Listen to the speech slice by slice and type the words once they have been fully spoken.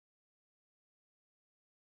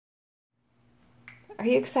Are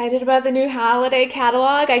you excited about the new holiday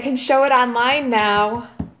catalog? I can show it online now.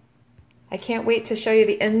 I can't wait to show you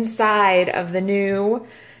the inside of the new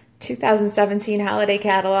 2017 holiday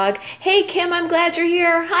catalog. Hey Kim, I'm glad you're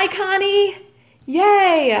here. Hi Connie.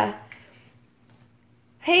 Yay.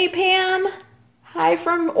 Hey Pam. Hi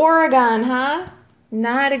from Oregon, huh?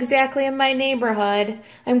 Not exactly in my neighborhood.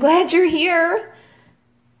 I'm glad you're here.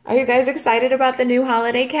 Are you guys excited about the new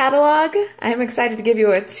holiday catalog? I'm excited to give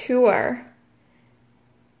you a tour.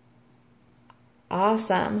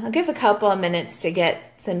 Awesome. I'll give a couple of minutes to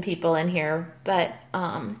get some people in here, but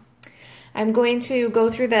I'm going to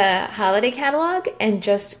go through the holiday catalog and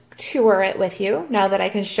just tour it with you now that I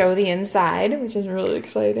can show the inside, which is really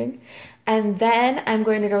exciting. And then I'm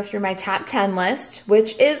going to go through my top 10 list,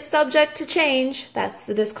 which is subject to change. That's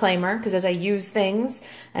the disclaimer, because as I use things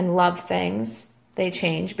and love things, they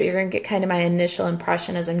change, but you're going to get kind of my initial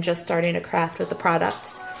impression as I'm just starting to craft with the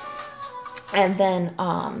products. And then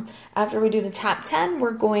after we do the top 10,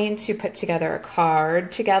 we're going to put together a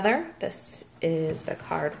card together. This is the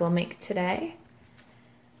card we'll make today.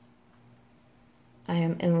 I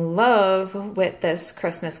am in love with this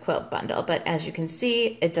Christmas quilt bundle, but as you can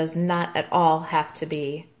see, it does not at all have to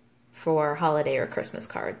be for holiday or Christmas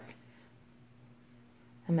cards.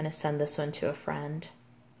 I'm going to send this one to a friend.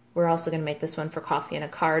 We're also going to make this one for coffee and a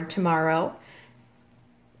card tomorrow.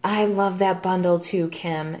 I love that bundle too,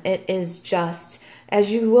 Kim. It is just, as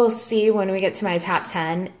you will see when we get to my top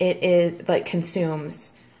 10, it is like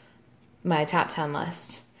consumes my top 10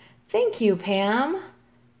 list. Thank you, Pam.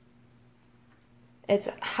 It's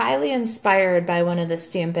highly inspired by one of the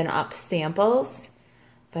Stampin' Up samples,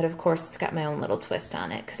 but of course it's got my own little twist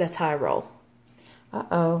on it because that's how I roll.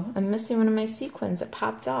 Uh-oh, I'm missing one of my sequins. It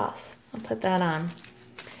popped off. I'll put that on.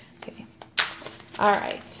 Okay. All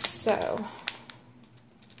right, so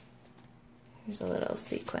here's a little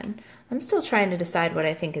sequin. I'm still trying to decide what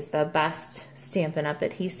I think is the best Stampin' Up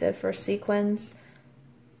adhesive for sequins.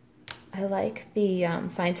 I like the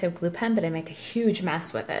fine tip glue pen, but I make a huge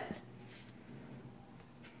mess with it.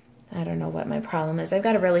 I don't know what my problem is. I've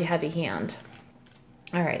got a really heavy hand.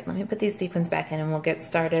 All right, let me put these sequins back in and we'll get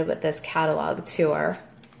started with this catalog tour.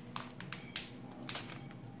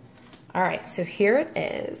 All right, so here it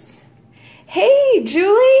is. Hey,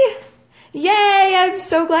 Julie. Yay, I'm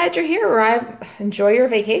so glad you're here. Enjoy your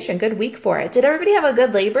vacation. Good week for it. Did everybody have a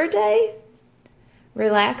good Labor Day?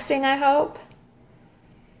 Relaxing, I hope.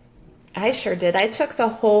 I sure did. I took the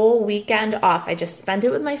whole weekend off. I just spent it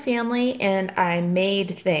with my family and I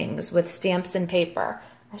made things with stamps and paper.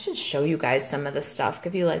 I should show you guys some of this stuff,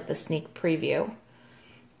 give you like the sneak preview.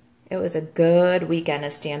 It was a good weekend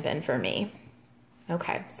of Stampin' for me.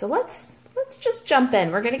 Okay, so let's just jump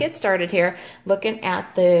in. We're going to get started here looking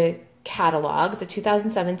at the catalog, the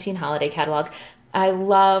 2017 holiday catalog. I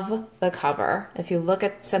love the cover. If you look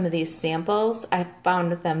at some of these samples, I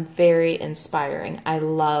found them very inspiring. I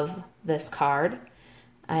love this card.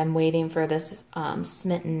 I'm waiting for this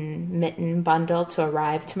Smitten Mitten bundle to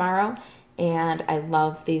arrive tomorrow, and I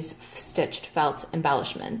love these stitched felt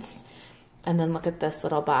embellishments. And then look at this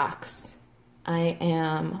little box. I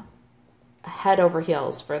am head over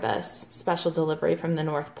heels for this special delivery from the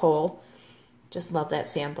North Pole. Just love that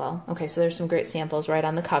sample. Okay, so there's some great samples right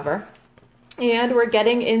on the cover. And we're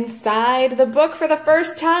getting inside the book for the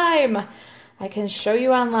first time. I can show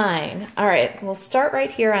you online. All right, we'll start right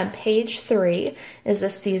here on page 3 is the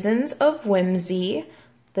Seasons of Whimsy.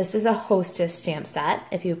 This is a Hostess stamp set.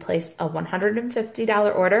 If you place a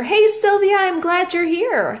 $150 order, hey Sylvia, I'm glad you're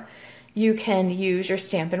here. You can use your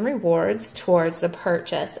Stampin' Rewards towards the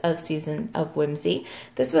purchase of Season of Whimsy.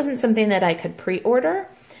 This wasn't something that I could pre-order,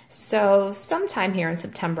 so sometime here in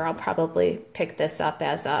September I'll probably pick this up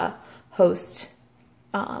as a host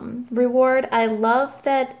reward. I love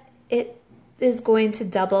that it is going to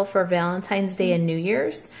double for Valentine's Day and New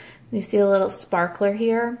Year's. You see a little sparkler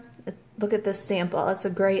here. Look at this sample. It's a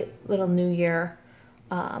great little New Year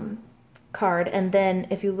card. And then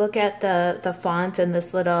if you look at the font and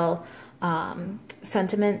this little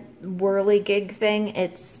sentiment whirly-gig thing,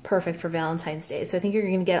 it's perfect for Valentine's Day. So I think you're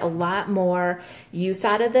going to get a lot more use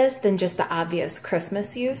out of this than just the obvious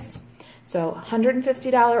Christmas use. So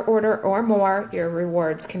 $150 order or more, your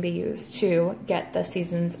rewards can be used to get the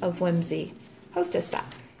Seasons of Whimsy Hostess set.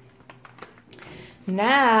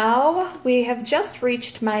 Now we have just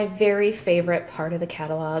reached my very favorite part of the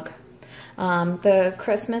catalog. The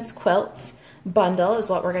Christmas Quilts bundle is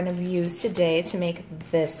what we're going to use today to make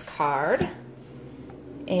this card.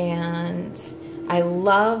 And I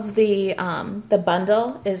love the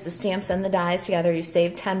bundle is the stamps and the dies together. You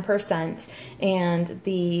save 10%, and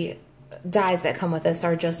the dies that come with this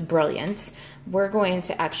are just brilliant. We're going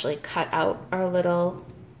to actually cut out our little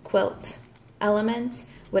quilt element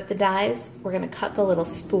with the dies. We're going to cut the little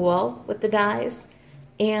spool with the dies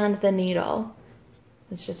and the needle.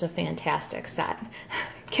 It's just a fantastic set.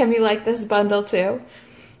 Can you like this bundle too?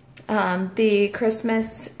 The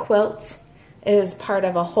Christmas quilt is part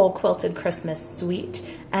of a whole quilted Christmas suite,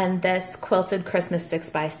 and this quilted Christmas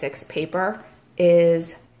 6x6 paper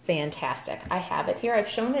is fantastic. I have it here. I've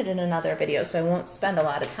shown it in another video, so I won't spend a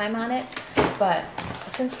lot of time on it, but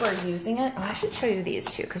since we're using it, I should show you these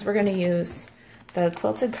two, because we're going to use the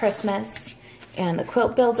quilted Christmas and the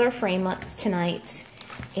quilt builder framelits tonight,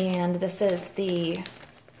 and this is the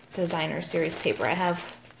designer series paper. I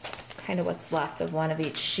have kind of what's left of one of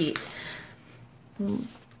each sheet.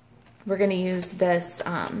 We're going to use this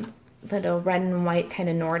little red and white kind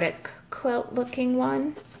of Nordic quilt looking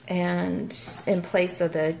one, and in place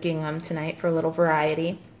of the gingham tonight for a little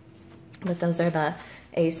variety. But those are the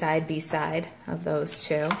A side, B side of those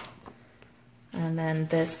two. And then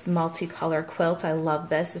this multicolor quilt, I love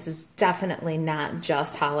this. This is definitely not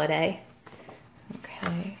just holiday.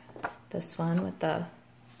 Okay, this one with the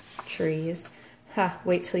trees.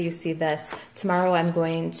 Wait till you see this. Tomorrow I'm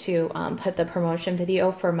going to put the promotion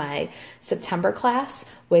video for my September class,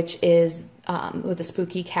 which is with a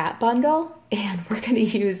spooky cat bundle. And we're going to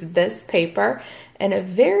use this paper in a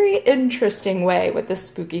very interesting way with the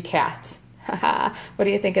spooky cat. What do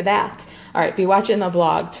you think of that? All right, be watching the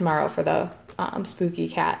blog tomorrow for the spooky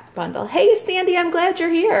cat bundle. Hey, Sandy, I'm glad you're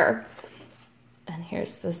here. And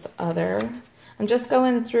here's this other. I'm just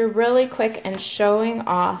going through really quick and showing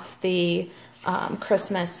off the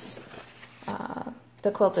Christmas,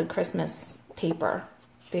 the quilted Christmas paper,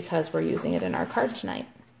 because we're using it in our card tonight.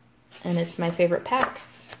 And it's my favorite pack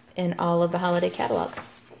in all of the holiday catalog.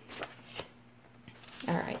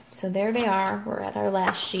 All right, so there they are. We're at our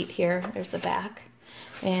last sheet here. There's the back,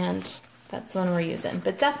 and that's the one we're using.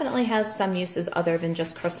 But definitely has some uses other than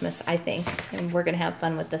just Christmas, I think. And we're gonna have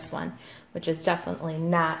fun with this one, which is definitely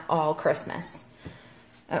not all Christmas.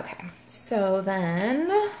 Okay, so then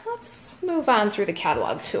let's move on through the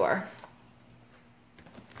catalog tour.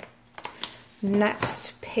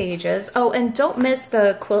 Next pages. Oh, and don't miss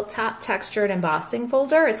the quilt top textured embossing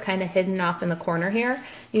folder. It's kind of hidden off in the corner here.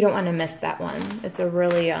 You don't want to miss that one. It's a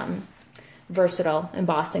really versatile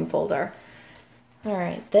embossing folder. All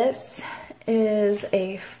right, this is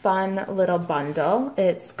a fun little bundle.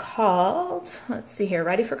 It's called, let's see here,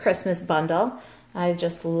 Ready for Christmas bundle. I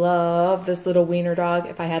just love this little wiener dog.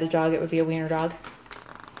 If I had a dog, it would be a wiener dog.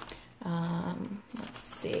 Let's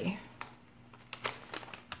see.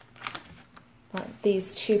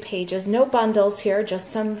 These 2 pages, no bundles here,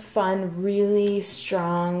 just some fun, really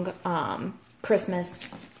strong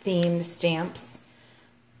Christmas themed stamps.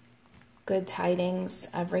 Good tidings,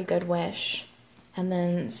 every good wish. And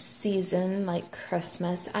then season like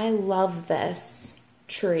Christmas. I love this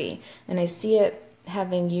tree, and I see it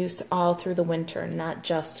having use all through the winter, not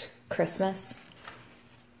just Christmas.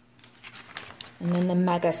 And then the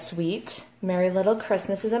mega suite. Merry Little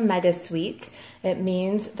Christmas is a mega suite. It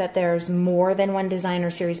means that there's more than one designer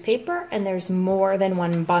series paper and there's more than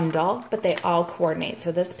one bundle, but they all coordinate.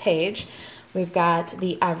 So this page, we've got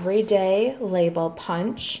the everyday label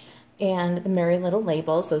punch and the Merry Little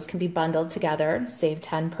labels. Those can be bundled together, save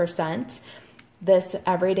 10%. This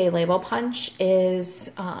everyday label punch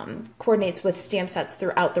is coordinates with stamp sets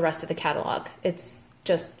throughout the rest of the catalog. It's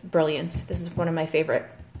just brilliant. This is one of my favorite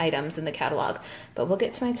items in the catalog, but we'll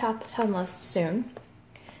get to my top 10 list soon.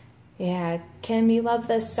 Yeah, Kim, you love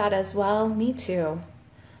this set as well. Me too.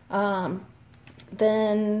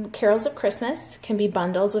 Then Carols of Christmas can be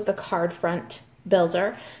bundled with the card front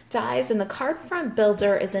builder dies, and the card front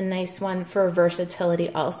builder is a nice one for versatility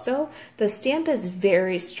also. The stamp is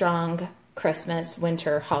very strong Christmas,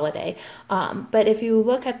 winter, holiday. But if you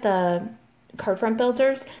look at the card front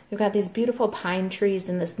builders, we've got these beautiful pine trees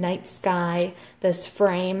and this night sky, this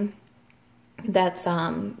frame that's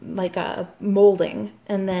like a molding,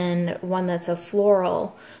 and then one that's a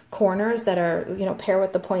floral corners that are, you know, pair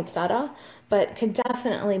with the poinsettia, but could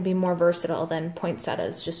definitely be more versatile than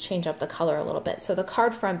poinsettias, just change up the color a little bit. So the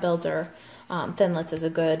card front builder thinlits is a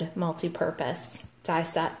good multi-purpose die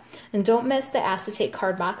set. And don't miss the acetate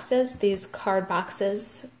card boxes. These card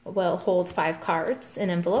boxes will hold 5 cards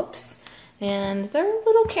in envelopes, and they're a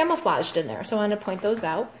little camouflaged in there, so I want to point those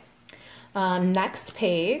out. Next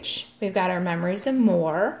page, we've got our Memories and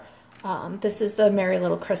More. This is the Merry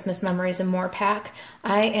Little Christmas Memories and More pack.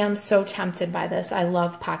 I am so tempted by this. I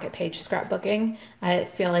love pocket page scrapbooking. I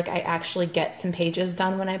feel like I actually get some pages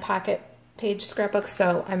done when I pocket page scrapbook,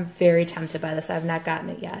 so I'm very tempted by this. I've not gotten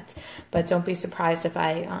it yet, but don't be surprised if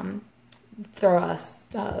I throw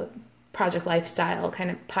a Project Lifestyle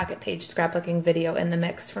kind of pocket page scrapbooking video in the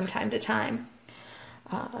mix from time to time.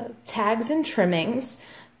 Tags and trimmings.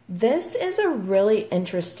 This is a really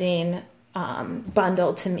interesting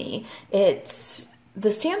bundle to me. It's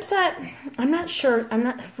the stamp set. I'm not sure.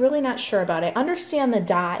 Really not sure about it. I understand the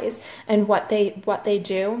dies and what they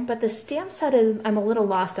do, but the stamp set is, I'm a little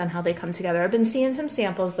lost on how they come together. I've been seeing some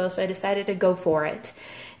samples though, so I decided to go for it.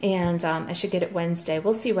 And I should get it Wednesday.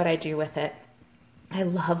 We'll see what I do with it. I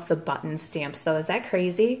love the button stamps though. Is that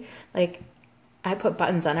crazy? Like, I put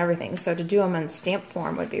buttons on everything, so to do them in stamp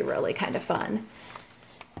form would be really kind of fun.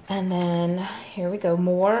 And then here we go,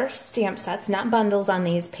 more stamp sets, not bundles on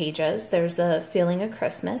these pages. There's a Feeling of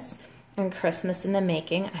Christmas and Christmas in the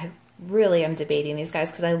Making. I really am debating these guys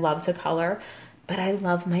because I love to color, but I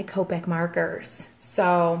love my Copic markers.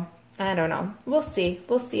 So I don't know. We'll see.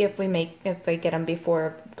 We'll see if we get them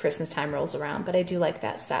before Christmas time rolls around. But I do like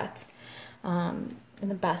that set. And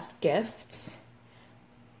the best gifts.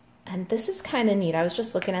 And this is kind of neat. I was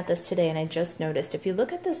just looking at this today and I just noticed, if you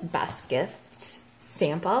look at this best gifts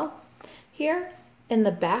sample here in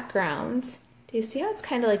the background, do you see how it's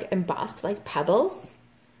kind of like embossed like pebbles?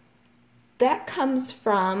 That comes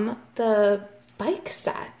from the bike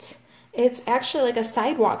set. It's actually like a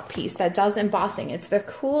sidewalk piece that does embossing. It's the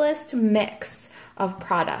coolest mix of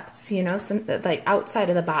products, you know, some like outside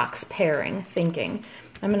of the box pairing thinking.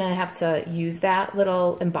 I'm gonna have to use that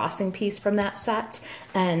little embossing piece from that set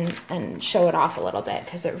and show it off a little bit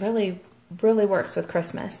because it really works with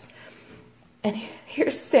Christmas. And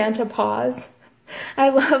here's Santa Paws. I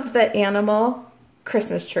love the animal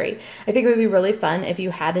Christmas tree. I think it would be really fun if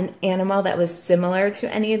you had an animal that was similar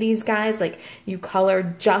to any of these guys. Like you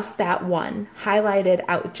colored just that one, highlighted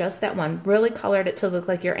out just that one, really colored it to look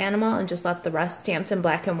like your animal and just left the rest stamped in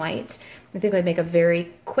black and white. I think it would make a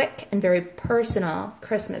very quick and very personal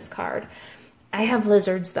Christmas card. I have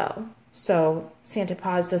lizards though, so Santa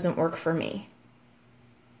Paws doesn't work for me.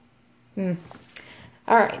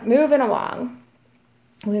 All right, moving along.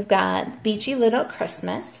 We've got Beachy Little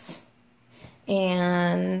Christmas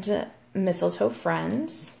and Mistletoe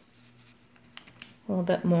Friends. A little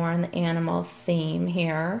bit more on the animal theme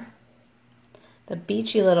here. The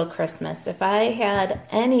Beachy Little Christmas. If I had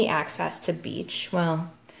any access to beach,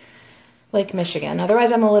 well, Lake Michigan.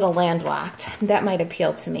 Otherwise, I'm a little landlocked. That might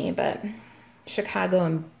appeal to me, but Chicago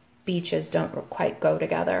and beaches don't quite go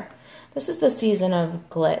together. This is the Season of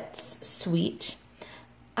Glitz Sweet.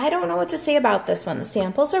 I don't know what to say about this one. The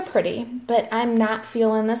samples are pretty, but I'm not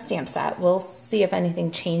feeling the stamp set. We'll see if anything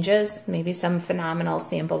changes. Maybe some phenomenal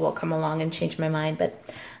sample will come along and change my mind, but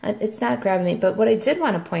it's not grabbing me. But what I did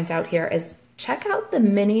want to point out here is check out the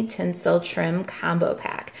mini tinsel trim combo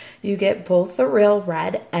pack. You get both the real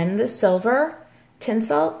red and the silver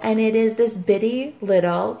tinsel, and it is this bitty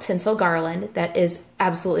little tinsel garland that is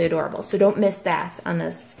absolutely adorable. So don't miss that on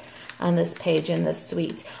this page in this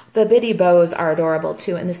suite. The bitty bows are adorable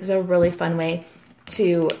too, and this is a really fun way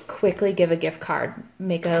to quickly give a gift card.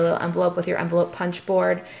 Make a little envelope with your envelope punch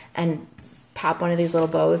board and pop one of these little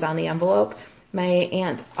bows on the envelope. My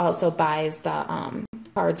aunt also buys the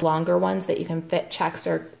cards, longer ones that you can fit checks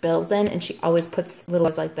or bills in, and she always puts little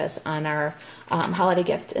ones like this on our holiday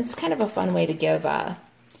gift. It's kind of a fun way to give a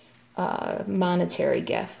monetary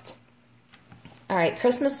gift. All right,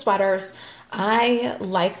 Christmas sweaters. I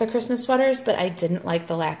like the Christmas sweaters, but I didn't like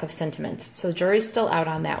the lack of sentiments. So jury's still out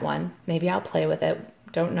on that one. Maybe I'll play with it.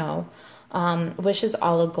 Don't know. Wishes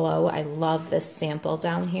All Aglow. I love this sample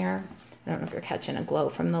down here. I don't know if you're catching a glow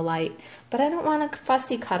from the light, but I don't want to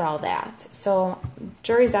fussy cut all that. So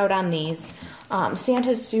jury's out on these.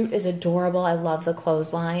 Santa's suit is adorable. I love the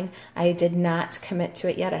clothesline. I did not commit to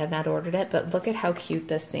it yet. I have not ordered it, but look at how cute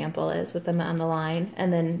this sample is with them on the line.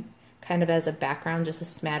 And then kind of as a background, just a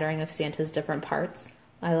smattering of Santa's different parts.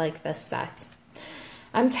 I like this set.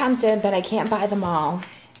 I'm tempted, but I can't buy them all.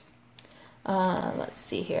 Let's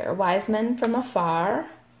see here. Wiseman from Afar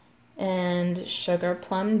and Sugar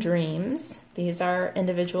Plum Dreams. These are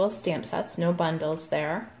individual stamp sets, no bundles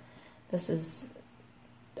there. This is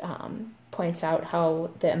points out how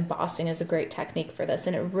the embossing is a great technique for this,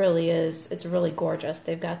 and it really is. It's really gorgeous.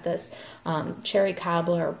 They've got this cherry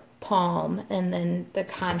cobbler palm, and then the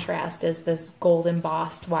contrast is this gold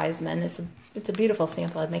embossed Wiseman. It's a beautiful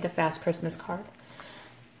sample. I'd make a fast Christmas card.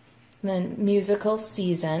 And then Musical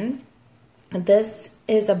Season. This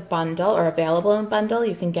is a bundle, or available in bundle.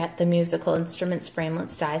 You can get the musical instruments,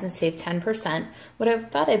 framelits, dies, and save 10%. What I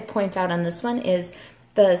thought I'd point out on this one is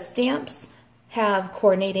the stamps have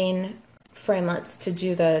coordinating framelits to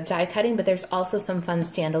do the die cutting, but there's also some fun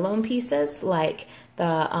standalone pieces like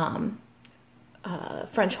the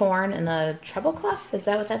French horn and the treble cloth. Is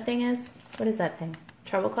that what that thing is? What is that thing?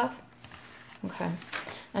 Treble clef? Okay.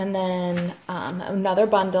 And then another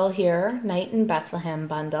bundle here, Night in Bethlehem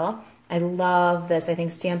bundle. I love this. I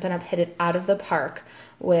think Stampin' Up! Hit it out of the park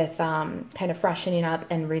with kind of freshening up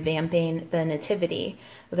and revamping the nativity.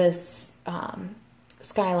 This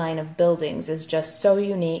skyline of buildings is just so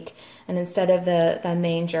unique. And instead of the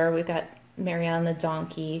manger, we've got Mary on the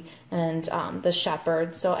donkey and the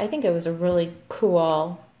shepherd. So I think it was a really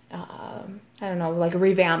cool, I don't know, like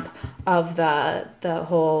revamp of the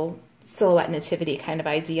whole silhouette nativity kind of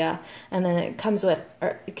idea. And then it comes with,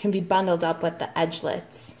 or it can be bundled up with the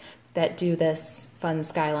edgelets that do this fun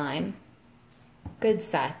skyline. Good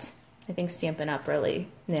set. I think Stampin' Up! Really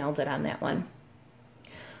nailed it on that one.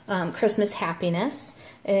 Christmas Happiness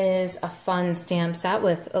is a fun stamp set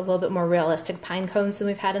with a little bit more realistic pine cones than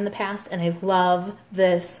we've had in the past, and I love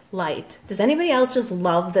this light. Does anybody else just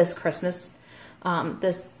love this Christmas,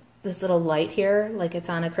 this little light here, like it's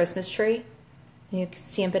on a Christmas tree? You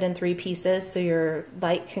stamp it in 3 pieces so your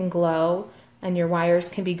light can glow and your wires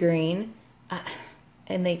can be green.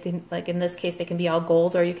 And they can, like in this case, they can be all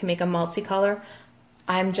gold, or you can make them multicolor.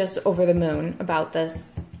 I'm just over the moon about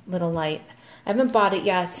this little light. I haven't bought it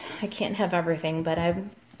yet. I can't have everything, but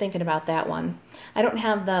I'm thinking about that one. I don't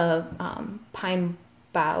have the pine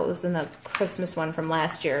boughs and the Christmas one from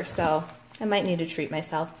last year, so I might need to treat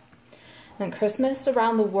myself. And Christmas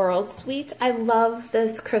Around the World Suite. I love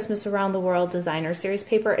this Christmas Around the World Designer Series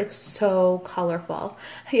paper. It's so colorful.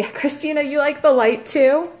 Yeah, Christina, you like the light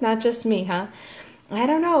too? Not just me, huh? I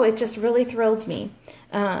don't know. It just really thrilled me.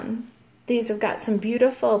 These have got some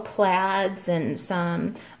beautiful plaids and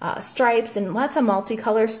some stripes and lots of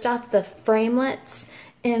multicolor stuff. The framelets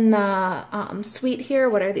in the suite here,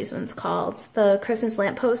 what are these ones called? The Christmas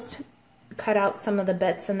lamppost cut out some of the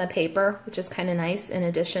bits in the paper, which is kind of nice, in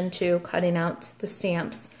addition to cutting out the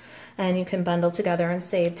stamps. And you can bundle together and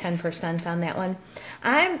save 10% on that one.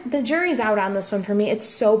 The jury's out on this one for me. It's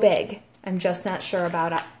so big. I'm just not sure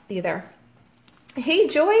about it either. Hey,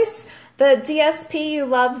 Joyce, the DSP, you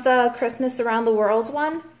love the Christmas Around the World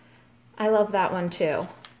one? I love that one too.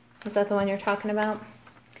 Is that the one you're talking about?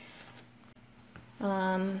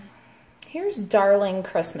 Here's Darling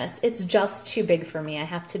Christmas. It's just too big for me, I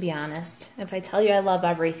have to be honest. If I tell you I love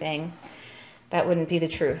everything, that wouldn't be the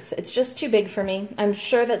truth. It's just too big for me. I'm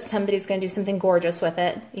sure that somebody's going to do something gorgeous with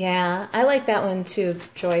it. Yeah, I like that one too,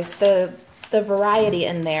 Joyce. The variety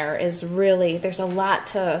in there is really, there's a lot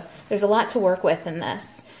to work with in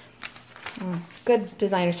this. Good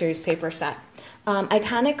Designer Series paper set.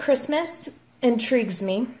 Iconic Christmas intrigues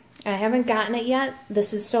me. I haven't gotten it yet.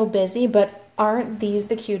 This is so busy, but aren't these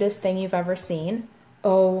the cutest thing you've ever seen?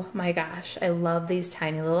 Oh my gosh, I love these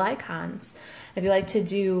tiny little icons. If you like to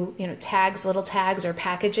do, tags, little tags or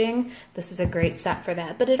packaging, this is a great set for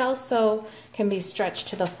that. But it also can be stretched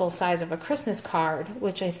to the full size of a Christmas card,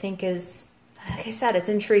 which I think is, like I said, it's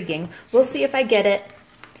intriguing. We'll see if I get it.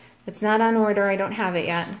 It's not on order. I don't have it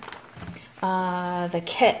yet. The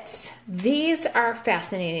kits. These are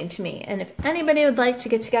fascinating to me. And if anybody would like to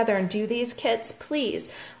get together and do these kits, please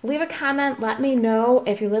leave a comment. Let me know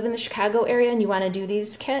if you live in the Chicago area and you want to do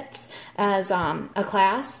these kits as a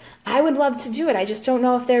class. I would love to do it. I just don't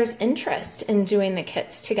know if there's interest in doing the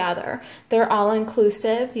kits together. They're all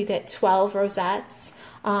inclusive. You get 12 rosettes.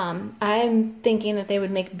 I'm thinking that they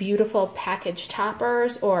would make beautiful package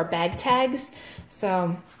toppers or bag tags.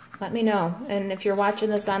 So let me know. And if you're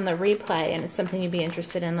watching this on the replay and it's something you'd be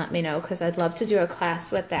interested in, let me know, because I'd love to do a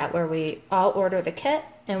class with that where we all order the kit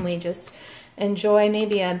and we just enjoy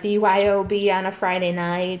maybe a BYOB on a Friday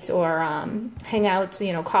night, or hang out,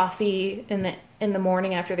 coffee in the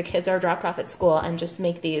morning after the kids are dropped off at school, and just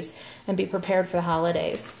make these and be prepared for the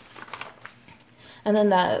holidays. And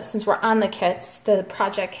then since we're on the kits, the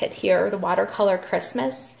project kit here, the Watercolor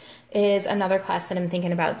Christmas, is another class that I'm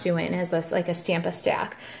thinking about doing as like a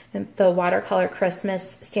Stamp-A-Stack. And the Watercolor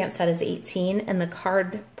Christmas stamp set is $18 and the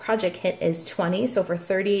card project kit is $20. So for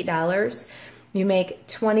 $38, you make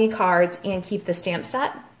 20 cards and keep the stamp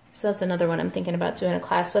set. So that's another one I'm thinking about doing a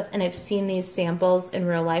class with. And I've seen these samples in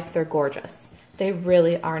real life. They're gorgeous. They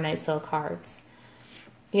really are nice little cards.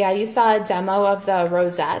 Yeah, you saw a demo of the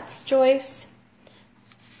rosettes, Joyce.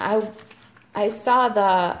 I saw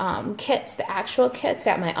the kits, the actual kits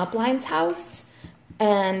at my upline's house,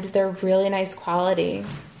 and they're really nice quality.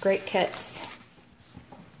 Great kits.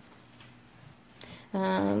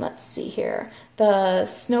 Let's see here. The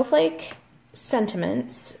Snowflake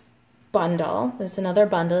Sentiments bundle. There's another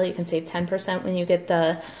bundle. You can save 10% when you get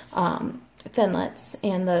the Thinlits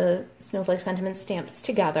and the Snowflake Sentiments stamps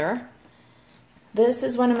together. This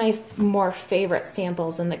is one of my more favorite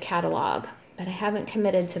samples in the catalog. but I haven't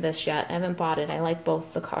committed to this yet. I haven't bought it. I like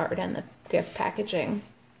both the card and the gift packaging.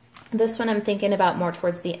 This one I'm thinking about more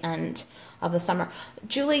towards the end of the summer.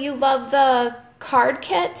 Julie, you love the card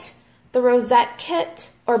kit, the rosette kit,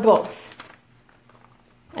 or both?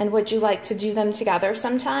 And would you like to do them together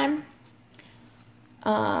sometime?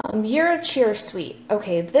 Year of Cheer Suite.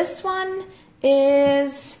 Okay, this one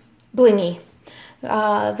is blingy.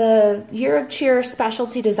 The Year of Cheer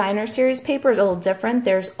Specialty Designer Series paper is a little different.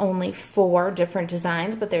 There's only 4 different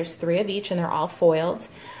designs, but there's 3 of each, and they're all foiled.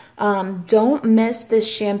 Don't miss this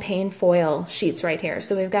champagne foil sheets right here.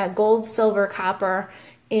 So we've got gold, silver, copper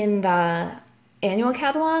in the annual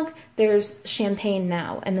catalog. There's champagne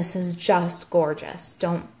now, and this is just gorgeous.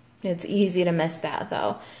 It's easy to miss that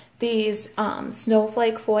though. These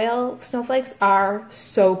snowflakes are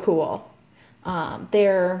so cool.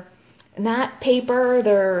 They're not paper,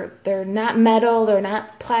 they're not metal, they're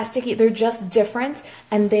not plasticky, they're just different,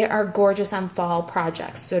 and they are gorgeous on fall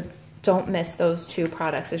projects. So don't miss those 2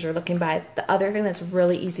 products as you're looking by. The other thing that's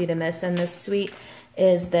really easy to miss in this suite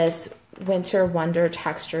is this Winter Wonder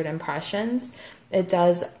Textured Impressions. It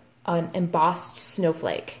does an embossed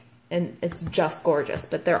snowflake, and it's just gorgeous,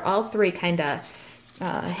 but they're all 3 kind of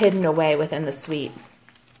hidden away within the suite.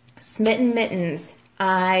 Smitten Mittens.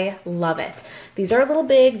 I love it. These are a little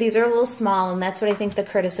big, these are a little small, and that's what I think the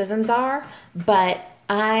criticisms are, but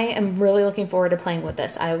I am really looking forward to playing with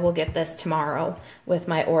this. I will get this tomorrow with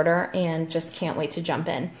my order and just can't wait to jump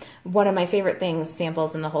in. One of my favorite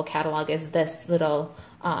samples in the whole catalog is this little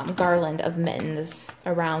garland of mittens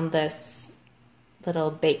around this little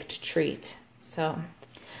baked treat. So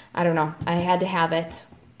I don't know, I had to have it.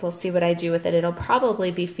 We'll see what I do with it. It'll probably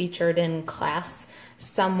be featured in class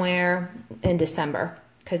somewhere in December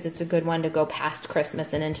because it's a good one to go past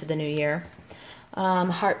Christmas and into the new year.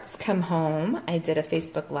 Hearts Come Home. I did a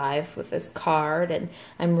Facebook Live with this card, and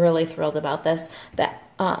I'm really thrilled about this. The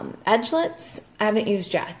edgelets I haven't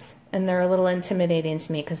used yet, and they're a little intimidating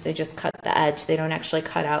to me because they just cut the edge. They don't actually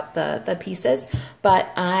cut out the pieces, but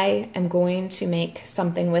I am going to make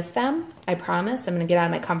something with them. I promise. I'm going to get out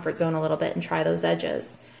of my comfort zone a little bit and try those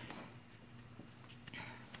edges.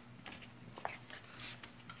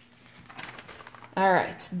 All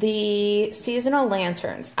right, the seasonal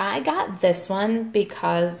lanterns. I got this one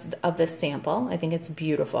because of the sample. I think it's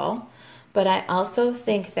beautiful, but I also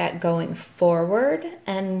think that going forward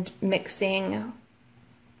and mixing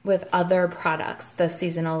with other products, the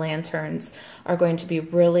seasonal lanterns are going to be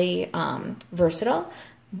really versatile.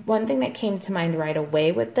 One thing that came to mind right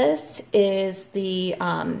away with this is the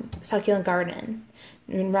succulent garden.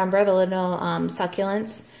 Remember the little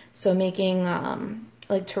succulents? So making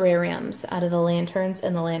like terrariums out of the lanterns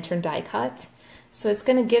and the lantern die cut. So it's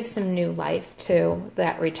going to give some new life to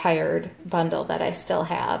that retired bundle that I still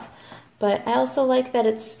have. But I also like that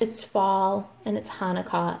it's fall and it's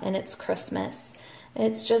Hanukkah and it's Christmas.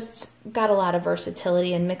 It's just got a lot of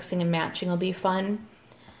versatility, and mixing and matching will be fun.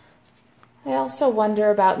 I also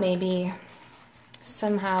wonder about maybe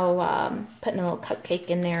somehow putting a little cupcake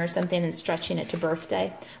in there or something and stretching it to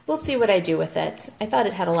birthday. We'll see what I do with it. I thought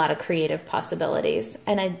it had a lot of creative possibilities,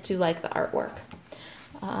 and I do like the artwork.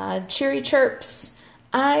 Cheery Chirps.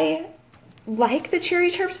 I like the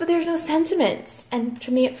Cheery Chirps, but there's no sentiments, and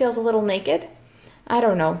to me it feels a little naked. I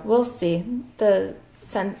don't know. We'll see. The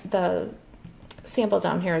sample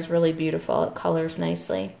down here is really beautiful. It colors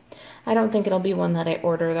nicely. I don't think it'll be one that I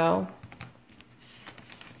order, though.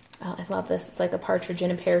 Oh, I love this. It's like a partridge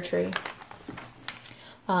in a pear tree.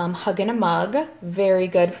 Hug in a Mug. Very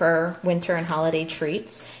good for winter and holiday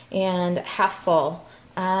treats. And Half Full.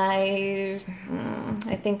 I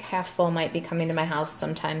think Half Full might be coming to my house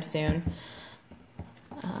sometime soon.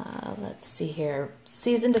 Let's see here.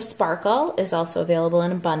 Season to Sparkle is also available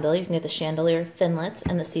in a bundle. You can get the chandelier thinlits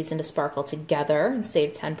and the Season to Sparkle together and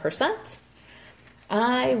save 10%.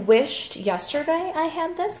 I wished yesterday I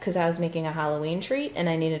had this because I was making a Halloween treat and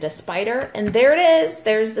I needed a spider, and there it is.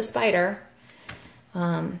 There's the spider.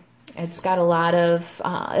 It's got a lot of,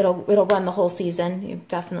 it'll run the whole season. You've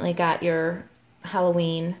definitely got your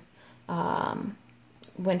Halloween,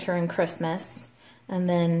 winter and Christmas, and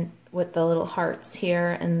then with the little hearts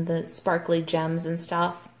here and the sparkly gems and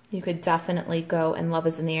stuff, you could definitely go, and Love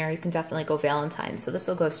is in the Air, you can definitely go Valentine's. So this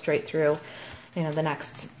will go straight through, the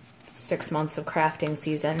next 6 months of crafting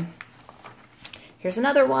season. Here's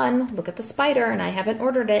another one. Look at the spider, and I haven't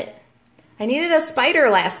ordered it. I needed a spider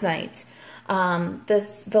last night.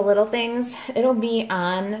 The little things, it'll be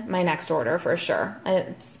on my next order for sure.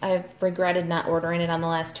 I've regretted not ordering it on the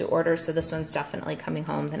last 2 orders, so this one's definitely coming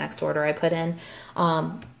home, the next order I put in.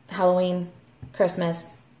 Halloween,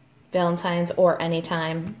 Christmas, Valentine's or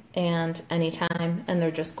anytime, and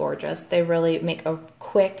they're just gorgeous. They really make a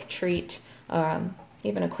quick treat,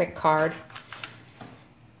 even a quick card.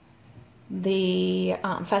 The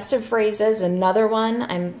Festive Phrases, another one.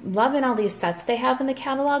 I'm loving all these sets they have in the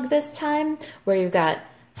catalog this time, where you've got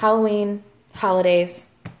Halloween, holidays,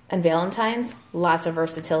 and Valentine's. Lots of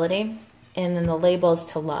versatility. And then the Labels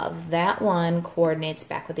to Love. That one coordinates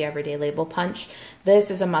back with the Everyday Label Punch. This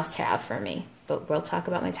is a must-have for me, but we'll talk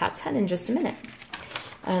about my top 10 in just a minute.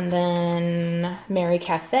 And then Merry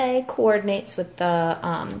Cafe coordinates with the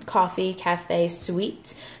Coffee Cafe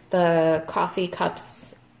Suite. The coffee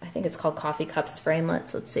cups, I think it's called Coffee Cups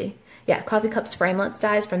Framelits. Let's see. Yeah, Coffee Cups Framelits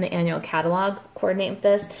dies from the annual catalog coordinate with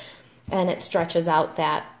this. And it stretches out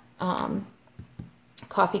that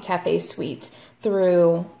Coffee Cafe Suite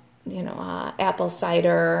through, you know, apple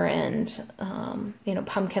cider and, you know,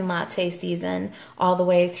 pumpkin latte season, all the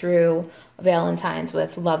way through Valentine's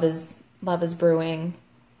with Love is Brewing,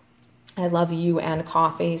 I Love You, and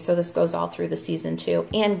Coffee. So this goes all through the season too,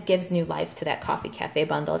 and gives new life to that Coffee Cafe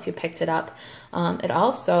bundle if you picked it up. It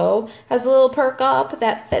also has a little perk up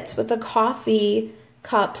that fits with the Coffee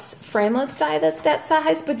Cups Framelits die that's that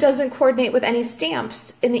size, but doesn't coordinate with any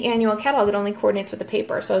stamps in the annual catalog. It only coordinates with the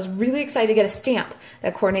paper. So I was really excited to get a stamp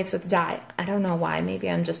that coordinates with die. I don't know why. Maybe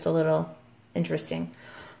I'm just a little interesting.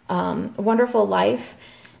 Wonderful Life.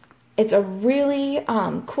 It's a really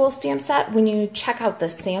cool stamp set. When you check out the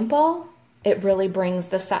sample, it really brings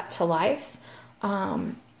the set to life.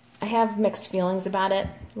 I have mixed feelings about it.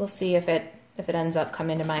 We'll see if it ends up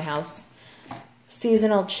coming to my house.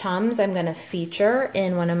 Seasonal Chums I'm going to feature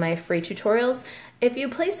in one of my free tutorials. If you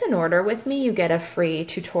place an order with me, you get a free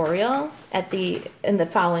tutorial in the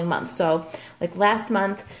following month. So like last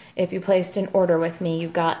month, if you placed an order with me, you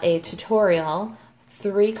got a tutorial,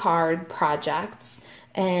 3 card projects,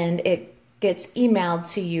 and it gets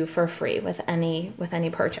emailed to you for free with any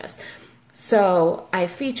purchase. So I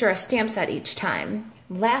feature a stamp set each time.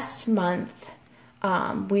 Last month,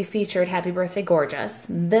 we featured Happy Birthday Gorgeous.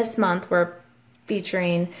 This month, we're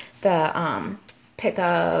featuring the Pick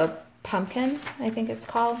a Pumpkin, I think it's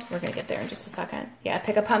called. We're going to get there in just a second. Yeah,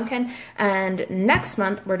 Pick a Pumpkin. And next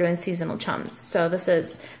month, we're doing Seasonal Chums. So this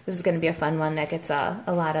is going to be a fun one that gets a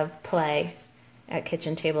lot of play at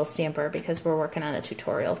Kitchen Table Stamper, because we're working on a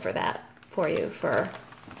tutorial for that for you for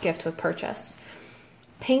gift with purchase.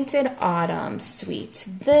 Painted Autumn Suite.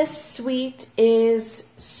 This suite is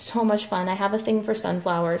so much fun. I have a thing for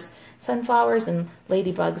sunflowers and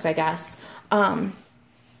ladybugs, I guess.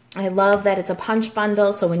 I love that it's a punch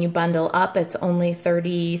bundle, so when you bundle up, it's only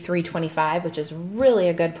 $33.25, which is really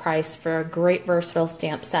a good price for a great versatile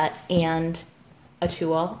stamp set and a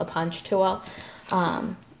punch tool.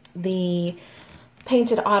 The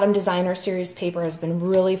Painted Autumn Designer Series paper has been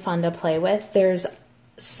really fun to play with. There's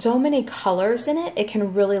so many colors in it. It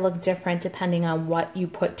can really look different depending on what you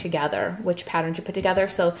put together, which patterns you put together.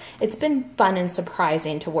 So it's been fun and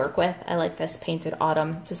surprising to work with. I like this Painted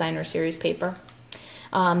Autumn Designer Series paper.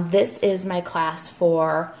 This is my class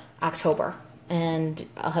for October, and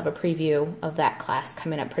I'll have a preview of that class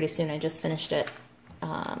coming up pretty soon. I just finished it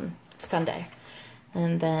Sunday.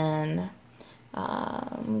 And then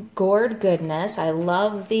Gourd Goodness. I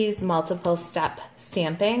love these multiple step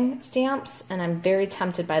stamping stamps, and I'm very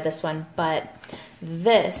tempted by this one, but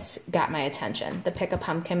this got my attention. The Pick a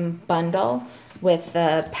Pumpkin bundle with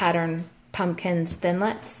the pattern pumpkins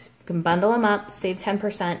thinlits. You can bundle them up, save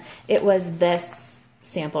 10%. It was this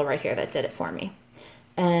sample right here that did it for me.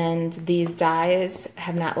 And these dies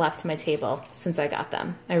have not left my table since I got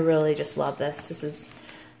them. I really just love this.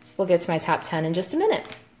 We'll get to my top 10 in just a minute.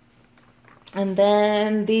 And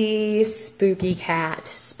then the Spooky Cat.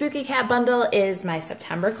 Spooky Cat bundle is my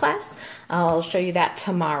September class. I'll show you that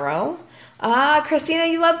tomorrow. Christina,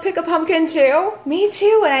 you love Pick a Pumpkin too? Me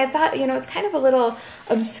too. And I thought, it's kind of a little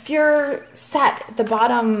obscure set at the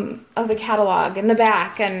bottom of the catalog in the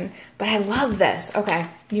back, but I love this. Okay,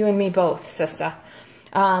 you and me both, sister.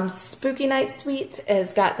 Spooky Night Suite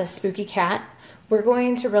has got the Spooky Cat. We're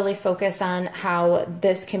going to really focus on how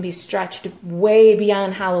this can be stretched way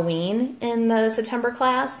beyond Halloween in the September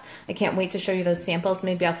class. I can't wait to show you those samples.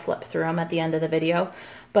 Maybe I'll flip through them at the end of the video.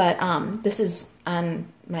 But this is on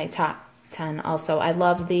my top 10 also. I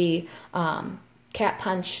love the Cat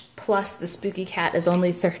Punch plus the Spooky Cat is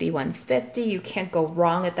only $31.50. You can't go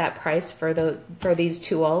wrong at that price for these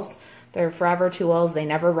tools. They're forever tools. They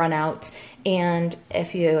never run out. And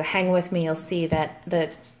if you hang with me, you'll see that the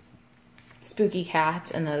Spooky Cat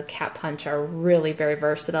and the Cat Punch are really very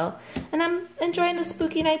versatile. And I'm enjoying the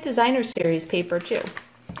Spooky Night Designer Series paper too.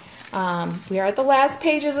 We are at the last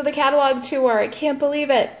pages of the catalog tour. I can't believe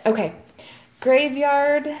it. Okay.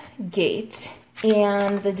 graveyard gate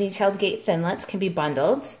and the detailed gate thinlits can be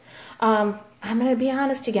bundled. I'm going to be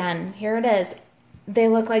honest again. Here it is. They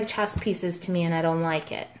look like chess pieces to me and I don't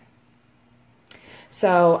like it.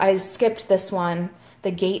 So I skipped this one.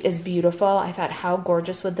 The gate is beautiful. I thought, how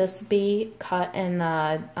gorgeous would this be cut in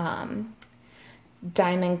the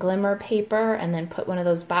diamond glimmer paper and then put one of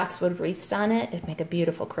those boxwood wreaths on it. It'd make a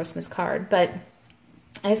beautiful Christmas card. But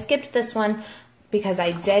I skipped this one because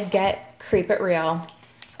I did get Creep It Real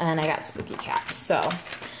and I got Spooky Cat. So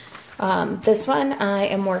this one, I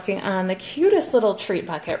am working on the cutest little treat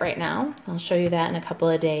bucket right now. I'll show you that in a couple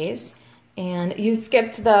of days. And you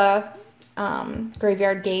skipped the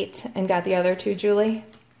graveyard gate and got the other two, Julie?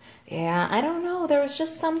 Yeah, I don't know. There was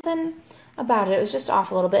just something about it. It was just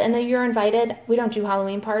off a little bit. And then you're invited. We don't do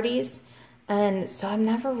Halloween parties. And so I'm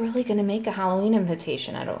never really going to make a Halloween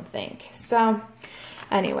invitation, I don't think. So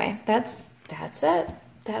anyway, that's it.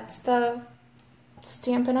 That's the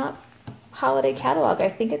Stampin' Up! Holiday catalog. I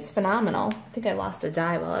think it's phenomenal. I think I lost a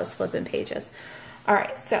die while I was flipping pages. All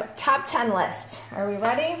right, so top 10 list. Are we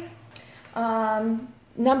ready?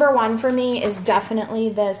 Number one for me is definitely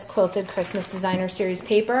this Quilted Christmas Designer Series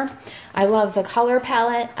paper. I love the color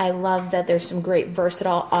palette. I love that there's some great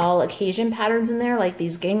versatile all occasion patterns in there, like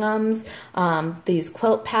these ginghams, these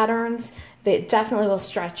quilt patterns. They definitely will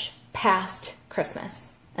stretch past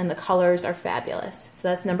Christmas, and the colors are fabulous. So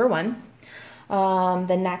that's number one.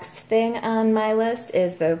 The next thing on my list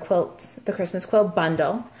is the Christmas quilt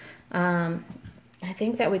bundle. I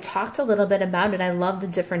think that we talked a little bit about it. I love the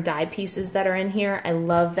different die pieces that are in here. I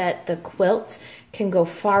love that the quilt can go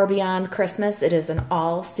far beyond Christmas. It is an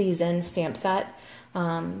all-season stamp set.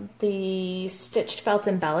 The stitched felt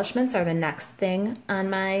embellishments are the next thing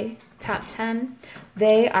on my top 10.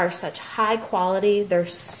 They are such high quality. They're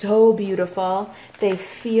so beautiful. They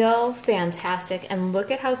feel fantastic. And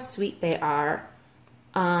look at how sweet they are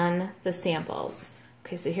on the samples.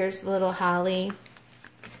 Okay, so here's the little holly.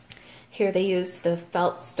 Here they used the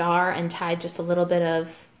felt star and tied just a little bit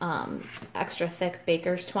of extra thick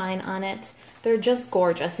baker's twine on it. They're just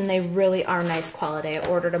gorgeous and they really are nice quality. I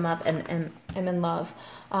ordered them up and I'm in love.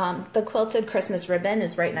 The quilted Christmas ribbon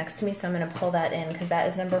is right next to me, so I'm going to pull that in because that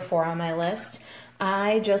is number 4 on my list.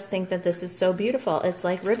 I just think that this is so beautiful. It's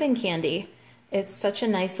like ribbon candy. It's such a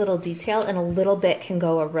nice little detail, and a little bit can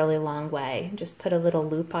go a really long way. Just put a little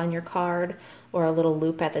loop on your card or a little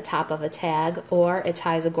loop at the top of a tag, or it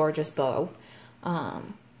ties a gorgeous bow.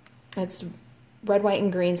 It's red, white,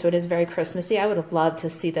 and green, so it is very Christmassy. I would have loved to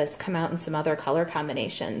see this come out in some other color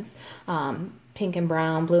combinations. Pink and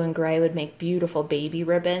brown, blue and gray would make beautiful baby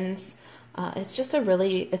ribbons. It's just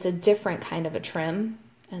it's a different kind of a trim,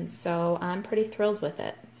 and so I'm pretty thrilled with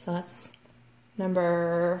it. So that's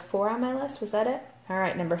number 4 on my list. Was that it? All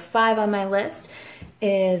right, number 5 on my list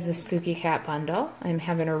is the Spooky Cat bundle. I'm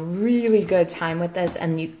having a really good time with this,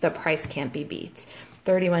 and the price can't be beat.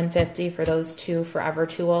 $31.50 for those two forever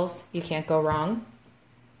tools. You can't go wrong.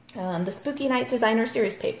 The Spooky Night Designer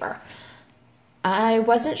Series paper. I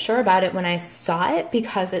wasn't sure about it when I saw it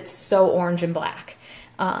because it's so orange and black,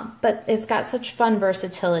 but it's got such fun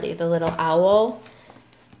versatility. The little owl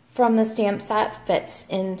from the stamp set fits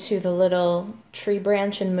into the little tree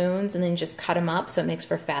branch and moons, and then just cut them up so it makes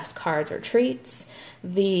for fast cards or treats.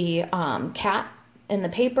 The cat in the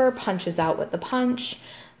paper punches out with the punch.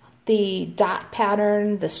 The dot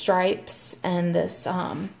pattern, the stripes, and this,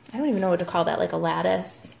 I don't even know what to call that, like a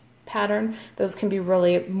lattice pattern. Those can be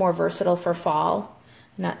really more versatile for fall,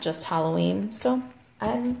 not just Halloween. So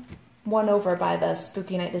I'm won over by the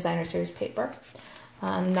Spooky Night Designer Series paper.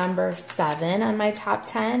 Number 7 on my top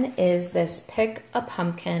 10 is this Pick a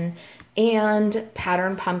Pumpkin and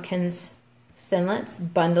Pattern Pumpkins Thinlits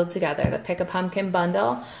bundled together. The Pick a Pumpkin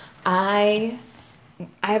bundle. I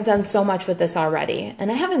have done so much with this already,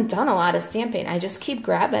 and I haven't done a lot of stamping. I just keep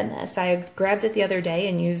grabbing this. I grabbed it the other day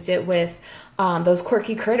and used it with those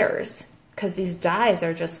quirky critters because these dies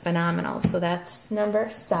are just phenomenal. So that's number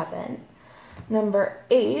 7. Number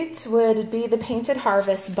 8 would be the Painted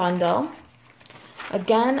Harvest bundle.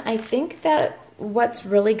 Again, I think that what's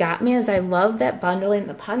really got me is I love that bundling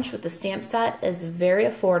the punch with the stamp set is very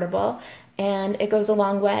affordable, and it goes a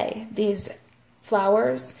long way. These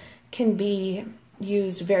flowers can be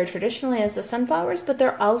used very traditionally as the sunflowers, but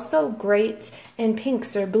they're also great in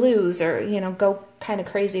pinks or blues, or, you know, go kind of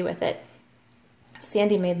crazy with it.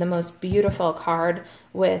 Sandy made the most beautiful card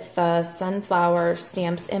with sunflower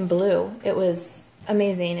stamps in blue. It was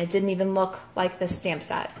amazing. It didn't even look like the stamp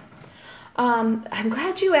set. I'm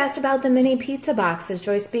glad you asked about the mini pizza boxes,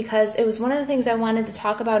 Joyce, because it was one of the things I wanted to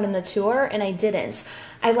talk about in the tour, and I didn't.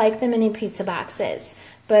 I like the mini pizza boxes.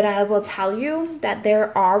 but I will tell you that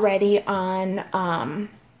they're already on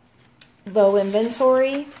low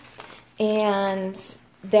inventory, and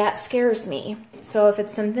that scares me. So if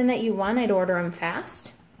it's something that you want, I'd order them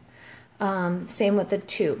fast. Same with the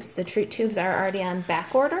tubes. The treat tubes are already on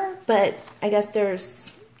back order, but I guess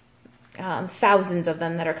there's thousands of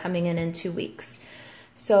them that are coming in 2 weeks.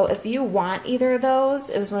 So if you want either of those,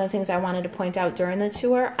 it was one of the things I wanted to point out during the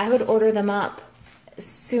tour, I would order them up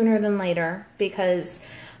sooner than later, because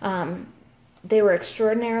they were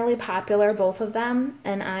extraordinarily popular, both of them,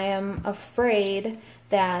 and I am afraid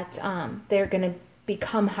that they're going to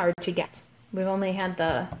become hard to get. We've only had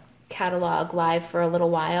the catalog live for a little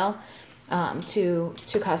while to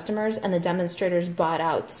customers, and the demonstrators bought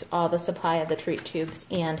out all the supply of the treat tubes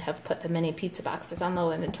and have put the mini pizza boxes on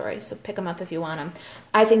low inventory, so pick them up if you want them.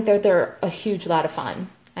 I think they're a huge lot of fun.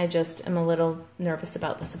 I just am a little nervous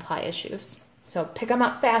about the supply issues. So pick them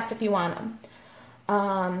up fast if you want them.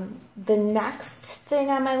 The next thing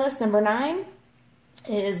on my list, number 9,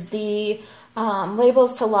 is the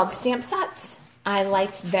Labels to Love stamp sets. I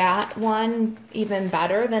like that one even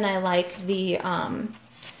better than I like the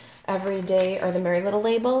Everyday or the Merry Little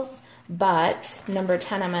Labels, but number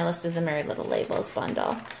 10 on my list is the Merry Little Labels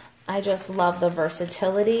bundle. I just love the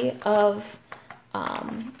versatility of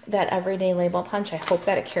that Everyday Label punch. I hope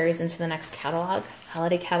that it carries into the next catalog.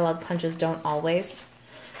 Holiday catalog punches don't always,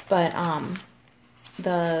 but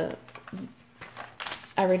the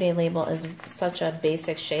Everyday Label is such a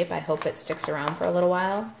basic shape. I hope it sticks around for a little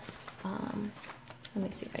while. Let me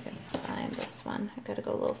see if I can find this one. I've got to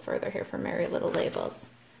go a little further here for Merry Little Labels.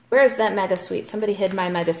 Where is that Mega Sweet? Somebody hid my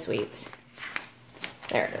Mega Sweet.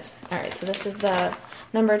 There it is. All right, so this is the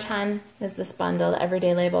number 10 is this bundle, the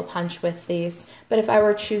Everyday Label punch with these. But if I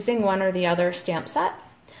were choosing one or the other stamp set,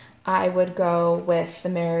 I would go with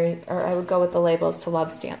the Labels to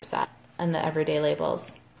Love stamp set and the Everyday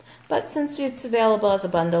Labels. But since it's available as a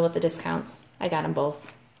bundle with the discounts, I got them both.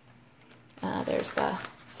 There's the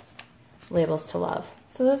Labels to Love.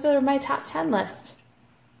 So those are my top 10 list.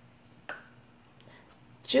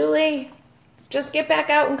 Julie, just get back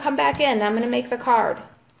out and come back in. I'm going to make the card.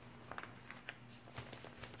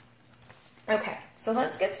 Okay, so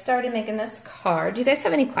let's get started making this card. Do you guys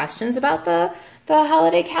have any questions about the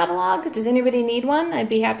holiday catalog? Does anybody need one? I'd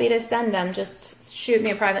be happy to send them. Just shoot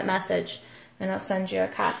me a private message and I'll send you a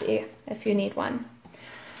copy if you need one.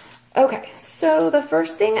 Okay, so the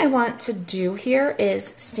first thing I want to do here is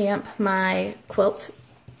stamp my quilt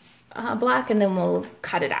block, and then we'll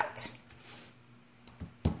cut it out.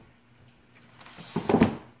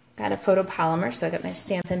 Got a photopolymer, so I got my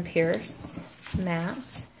Stampin' Pierce mat,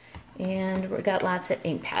 and we got lots of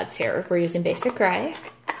ink pads here. We're using Basic Gray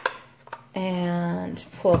and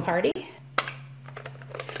Pool Party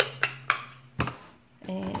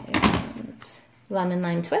and Lemon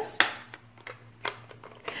Lime Twist.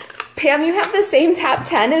 Pam, you have the same top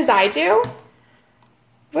 10 as I do?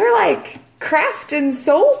 We're like craft and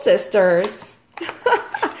soul sisters.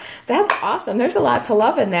 That's awesome. There's a lot to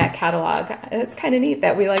love in that catalog. It's kind of neat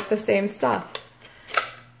that we like the same stuff.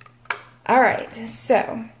 All right,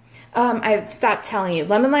 so I stopped telling you.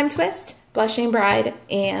 Lemon Lime Twist, Blushing Bride,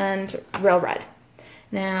 and Real Red.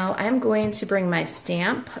 Now I'm going to bring my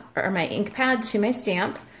stamp or my ink pad to my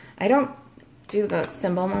stamp. I don't do the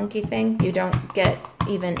symbol monkey thing. You don't get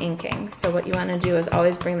even inking. So what you want to do is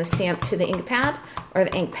always bring the stamp to the ink pad or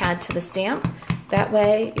the ink pad to the stamp. That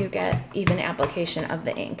way you get even application of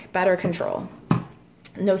the ink. Better control.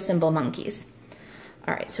 No symbol monkeys.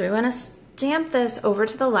 All right, so we want to stamp this over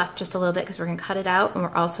to the left just a little bit because we're going to cut it out, and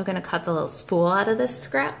we're also going to cut the little spool out of this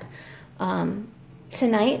scrap.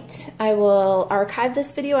 Tonight I will archive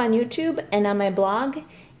this video on YouTube and on my blog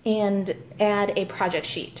and add a project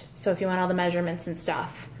sheet. So if you want all the measurements and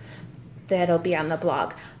stuff, that'll be on the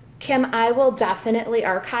blog. Kim, I will definitely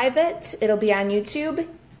archive it. It'll be on YouTube,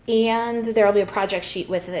 and there'll be a project sheet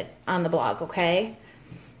with it on the blog, okay?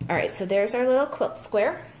 All right, so there's our little quilt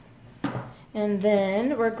square. And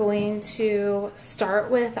then we're going to start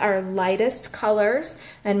with our lightest colors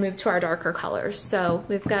and move to our darker colors. So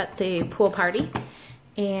we've got the Pool Party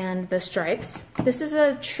and the stripes. This is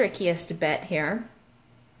the trickiest bit here.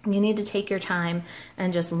 You need to take your time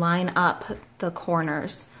and just line up the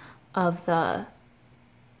corners of the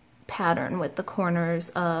pattern with the corners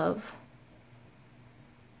of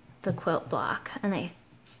the quilt block. And I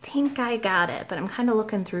think I got it, but I'm kind of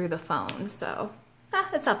looking through the phone, so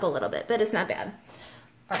it's up a little bit, but it's not bad.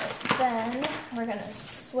 All right, then we're gonna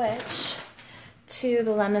switch to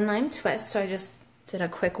the Lemon Lime Twist. So I just did a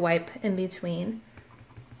quick wipe in between.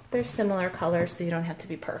 They're similar colors, so you don't have to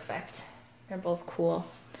be perfect. They're both cool.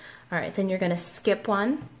 All right, then you're gonna skip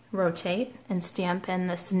one rotate and stamp in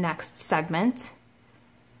this next segment.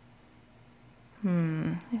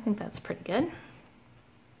 I think that's pretty good.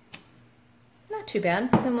 Not too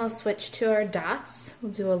bad. Then we'll switch to our dots.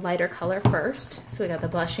 We'll do a lighter color first. So we got the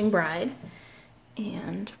Blushing Bride,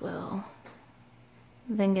 and we'll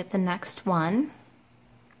then get the next one.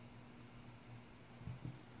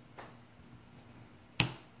 And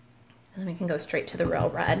then we can go straight to the real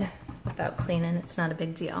red without cleaning. It's not a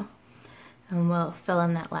big deal. And we'll fill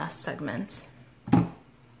in that last segment.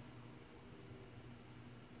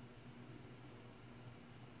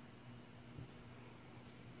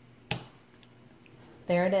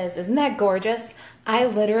 There it is. Isn't that gorgeous? I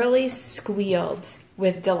literally squealed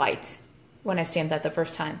with delight when I stamped that the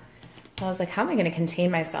first time. I was like, how am I going to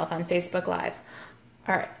contain myself on Facebook Live?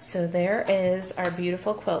 All right, so there is our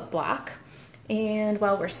beautiful quilt block. And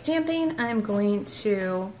while we're stamping, I'm going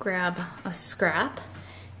to grab a scrap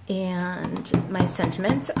and my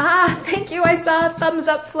sentiment. Thank you. I saw a thumbs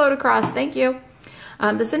up float across. Thank you.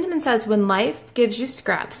 The sentiment says, when life gives you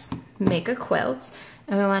scraps, make a quilt.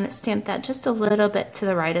 And we want to stamp that just a little bit to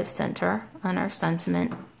the right of center on our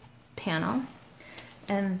sentiment panel.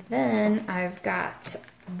 And then I've got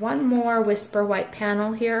one more Whisper White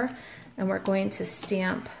panel here, and we're going to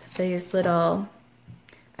stamp these little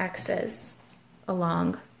X's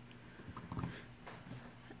along.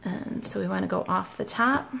 And so we want to go off the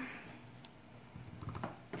top and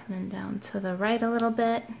then down to the right a little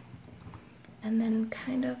bit, and then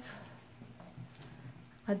kind of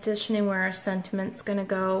auditioning where our sentiment's going to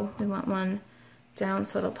go. We want one down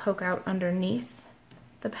so it'll poke out underneath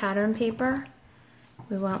the pattern paper.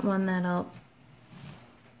 We want one that'll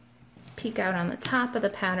peek out on the top of the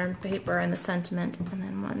pattern paper and the sentiment, and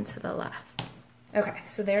then one to the left. Okay,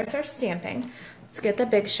 so there's our stamping. Let's get the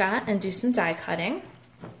big shot and do some die cutting.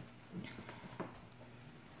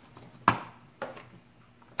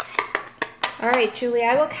 All right, Julie,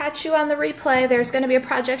 I will catch you on the replay. There's going to be a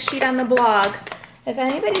project sheet on the blog. If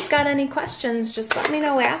anybody's got any questions, just let me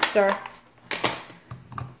know after.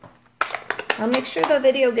 I'll make sure the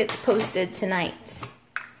video gets posted tonight.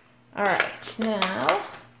 All right, now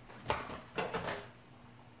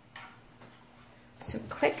some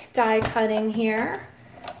quick die cutting here.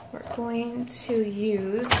 We're going to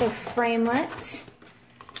use the framelit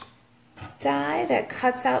die that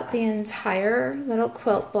cuts out the entire little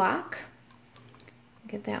quilt block.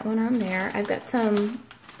 Get that one on there. I've got some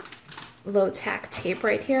low tack tape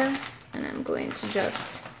right here, and I'm going to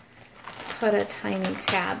just cut a tiny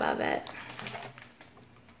tab of it.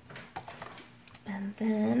 And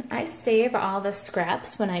then I save all the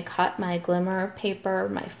scraps when I cut my glimmer paper,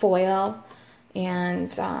 my foil,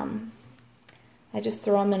 and I just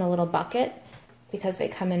throw them in a little bucket because they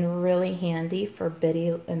come in really handy for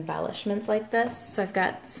bitty embellishments like this. So I've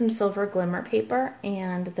got some silver glimmer paper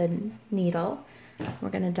and the needle. We're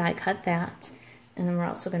going to die cut that. And then we're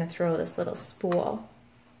also going to throw this little spool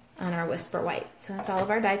on our Whisper White. So that's all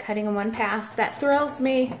of our die cutting in one pass. That thrills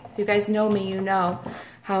me. If you guys know me, you know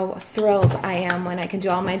how thrilled I am when I can do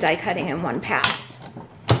all my die cutting in one pass.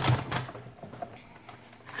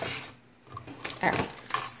 All right,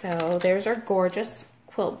 so there's our gorgeous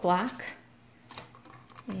quilt block.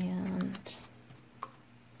 And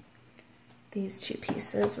these two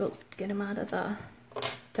pieces, we'll get them out of the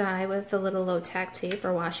die with the little low tack tape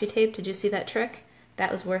or washi tape. Did you see that trick? That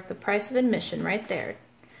was worth the price of admission right there.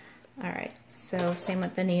 All right, so same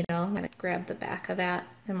with the needle. I'm going to grab the back of that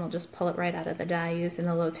and we'll just pull it right out of the die using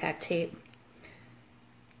the low tack tape.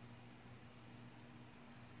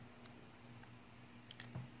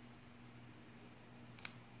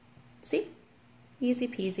 See? Easy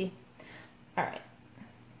peasy. All right.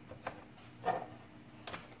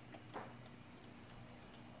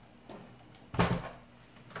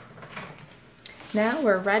 Now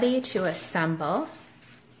we're ready to assemble,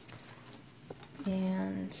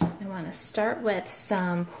 and I want to start with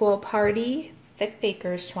some Pool Party thick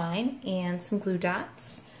baker's twine and some glue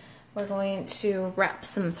dots. We're going to wrap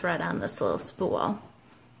some thread on this little spool.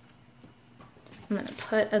 I'm going to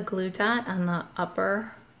put a glue dot on the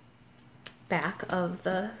upper back of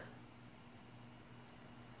the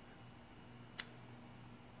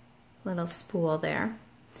little spool there,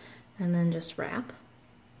 and then just wrap.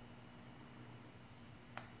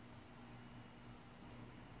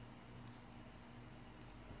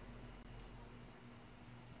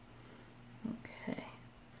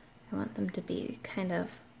 I want them to be kind of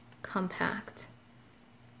compact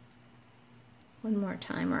one more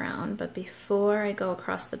time around, but before I go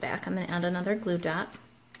across the back, I'm going to add another glue dot.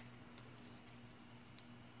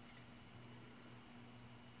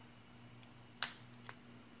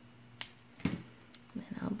 Then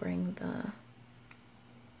I'll bring the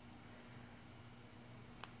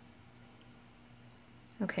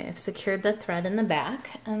Okay, I've secured the thread in the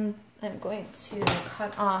back, and I'm going to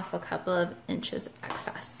cut off a couple of inches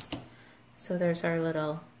excess. So there's our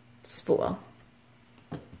little spool.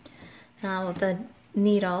 Now the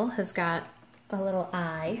needle has got a little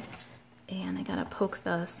eye, and I gotta poke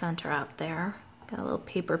the center out there. Got a little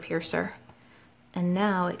paper piercer. And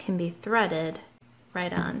now it can be threaded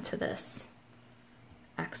right onto this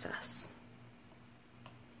excess.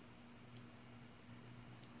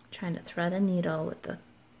 Trying to thread a needle with the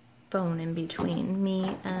bone in between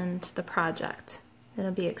me and the project.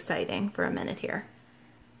 It'll be exciting for a minute here.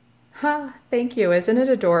 Ha, thank you. Isn't it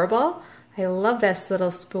adorable? I love this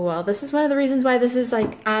little spool. This is one of the reasons why this is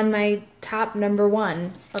like on my top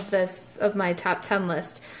 #1 of my top 10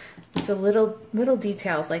 list. So little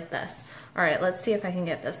details like this. All right, let's see if I can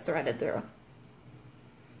get this threaded through.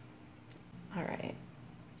 All right,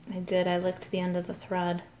 I licked the end of the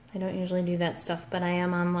thread. I don't usually do that stuff, but I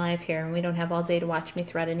am on live here and we don't have all day to watch me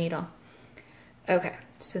thread a needle. Okay,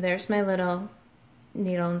 so there's my little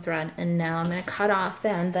needle and thread, and now I'm gonna cut off the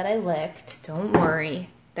end that I licked. Don't worry,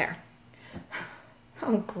 there.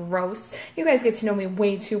 Oh, gross. You guys get to know me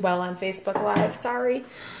way too well on Facebook Live, sorry.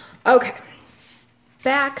 Okay,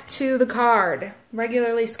 back to the card,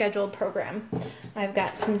 regularly scheduled program. I've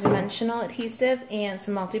got some dimensional adhesive and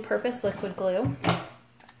some multi-purpose liquid glue.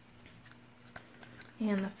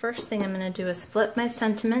 And the first thing I'm going to do is flip my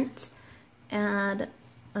sentiment, add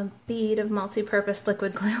a bead of multi-purpose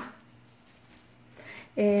liquid glue,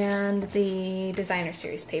 and the designer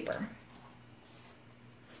series paper.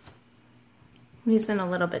 I'm using a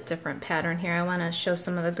little bit different pattern here. I want to show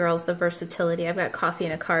some of the girls the versatility. I've got coffee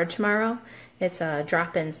and a card tomorrow. It's a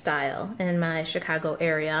drop-in style in my Chicago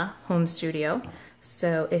area home studio.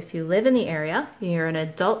 So if you live in the area, you're an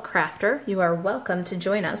adult crafter, you are welcome to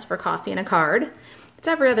join us for coffee and a card. It's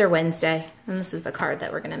every other Wednesday, and this is the card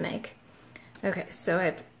that we're going to make. Okay, so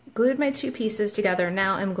I've glued my two pieces together.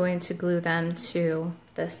 Now I'm going to glue them to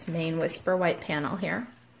this main Whisper White panel here.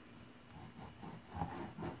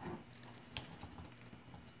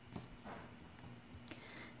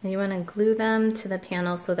 And you want to glue them to the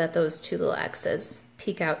panel so that those two little X's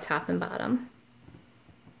peek out top and bottom.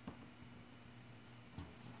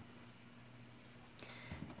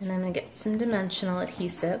 And I'm going to get some dimensional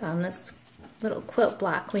adhesive on this little quilt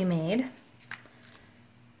block we made.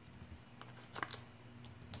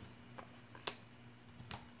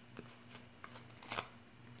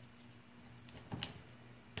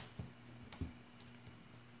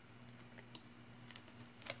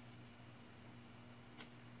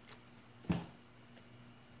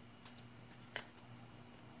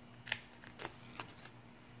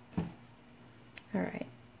 All right.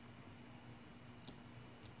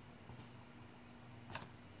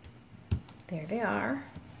 There they are.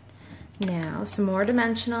 Now, some more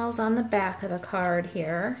dimensionals on the back of the card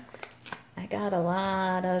here. I got a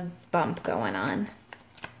lot of bump going on.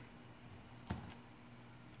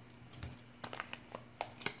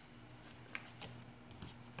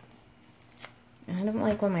 I don't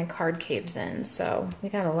like when my card caves in, so we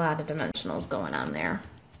got a lot of dimensionals going on there.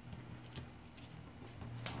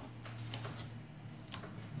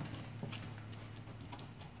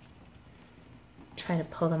 Trying to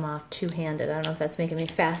pull them off two-handed. I don't know if that's making me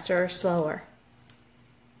faster or slower.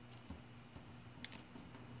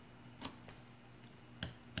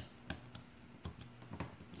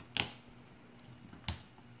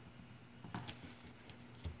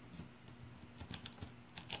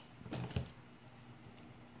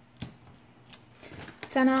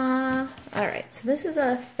 Ta-da! All right, so this is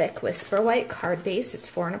a thick Whisper White card base. It's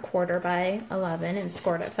 4 1/4 by 11 and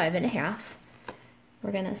scored at 5 1/2.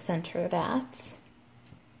 We're gonna center that.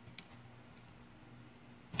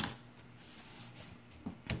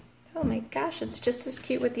 Oh my gosh, it's just as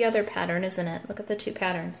cute with the other pattern, isn't it? Look at the two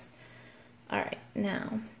patterns. All right,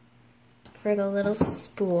 now for the little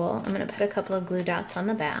spool, I'm gonna put a couple of glue dots on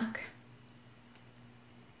the back.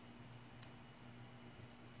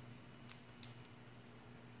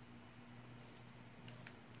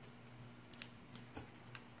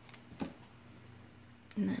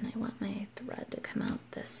 And then I want my thread to come out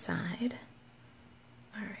this side.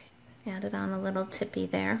 All right, add it on a little tippy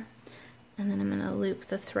there. And then I'm going to loop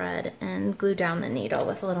the thread and glue down the needle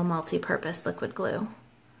with a little multi-purpose liquid glue.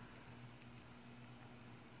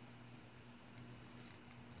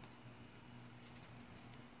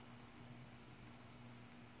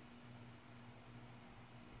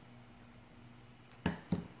 I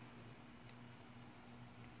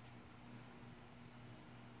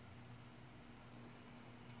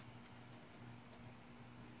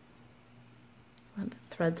want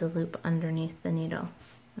the thread to loop underneath the needle.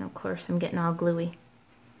 And of course I'm getting all gluey.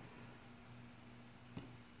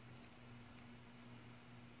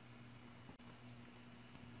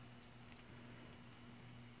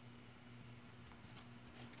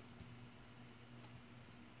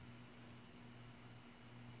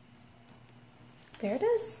 There it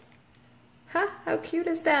is. Huh, how cute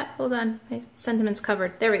is that? Hold on, my sentiment's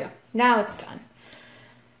covered. There we go. Now it's done.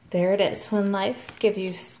 There it is. When life gives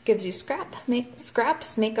you scraps,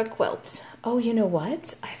 make a quilt. Oh, you know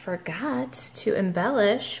what? I forgot to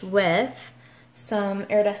embellish with some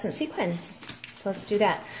iridescent sequins. So let's do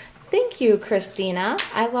that. Thank you, Christina.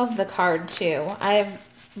 I love the card too. I've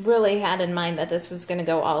really had in mind that this was going to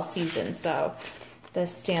go all season, so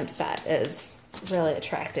this stamp set is really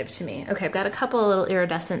attractive to me. Okay, I've got a couple of little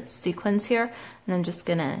iridescent sequins here, and I'm just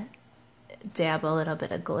gonna dab a little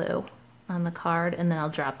bit of glue on the card, and then I'll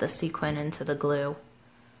drop the sequin into the glue.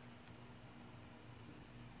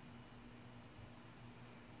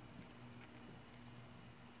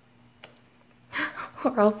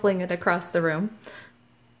 Or I'll fling it across the room.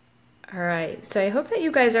 All right, so I hope that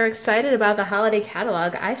you guys are excited about the holiday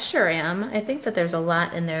catalog. I sure am. I think that there's a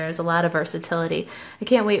lot in there. There's a lot of versatility. I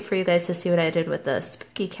can't wait for you guys to see what I did with the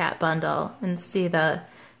Spooky Cat bundle and see the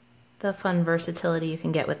fun versatility you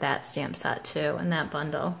can get with that stamp set too and that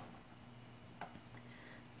bundle.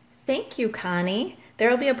 Thank you, Connie. There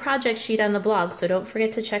will be a project sheet on the blog, so don't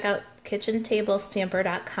forget to check out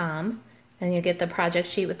kitchentablestamper.com, and you'll get the project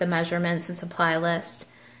sheet with the measurements and supply list.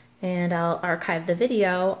 And I'll archive the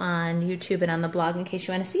video on YouTube and on the blog in case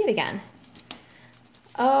you want to see it again.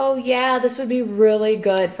 Oh yeah, this would be really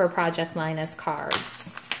good for Project Linus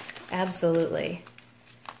cards. Absolutely.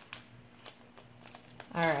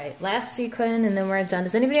 All right, last sequin and then we're done.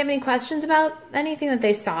 Does anybody have any questions about anything that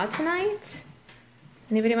they saw tonight?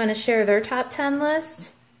 Anybody want to share their top 10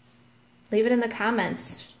 list? Leave it in the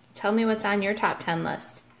comments. Tell me what's on your top 10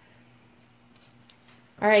 list.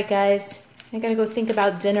 All right, guys. I gotta go think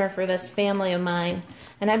about dinner for this family of mine.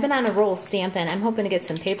 And I've been on a roll stamping. I'm hoping to get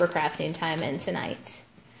some paper crafting time in tonight.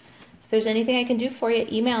 If there's anything I can do for you,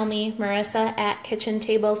 email me,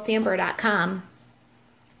 marisa@kitchentablestamper.com.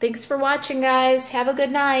 Thanks for watching, guys. Have a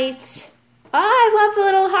good night. Oh, I love the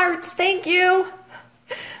little hearts. Thank you.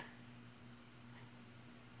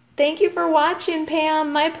 Thank you for watching,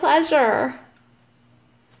 Pam. My pleasure.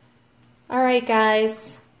 All right,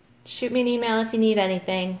 guys. Shoot me an email if you need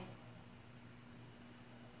anything.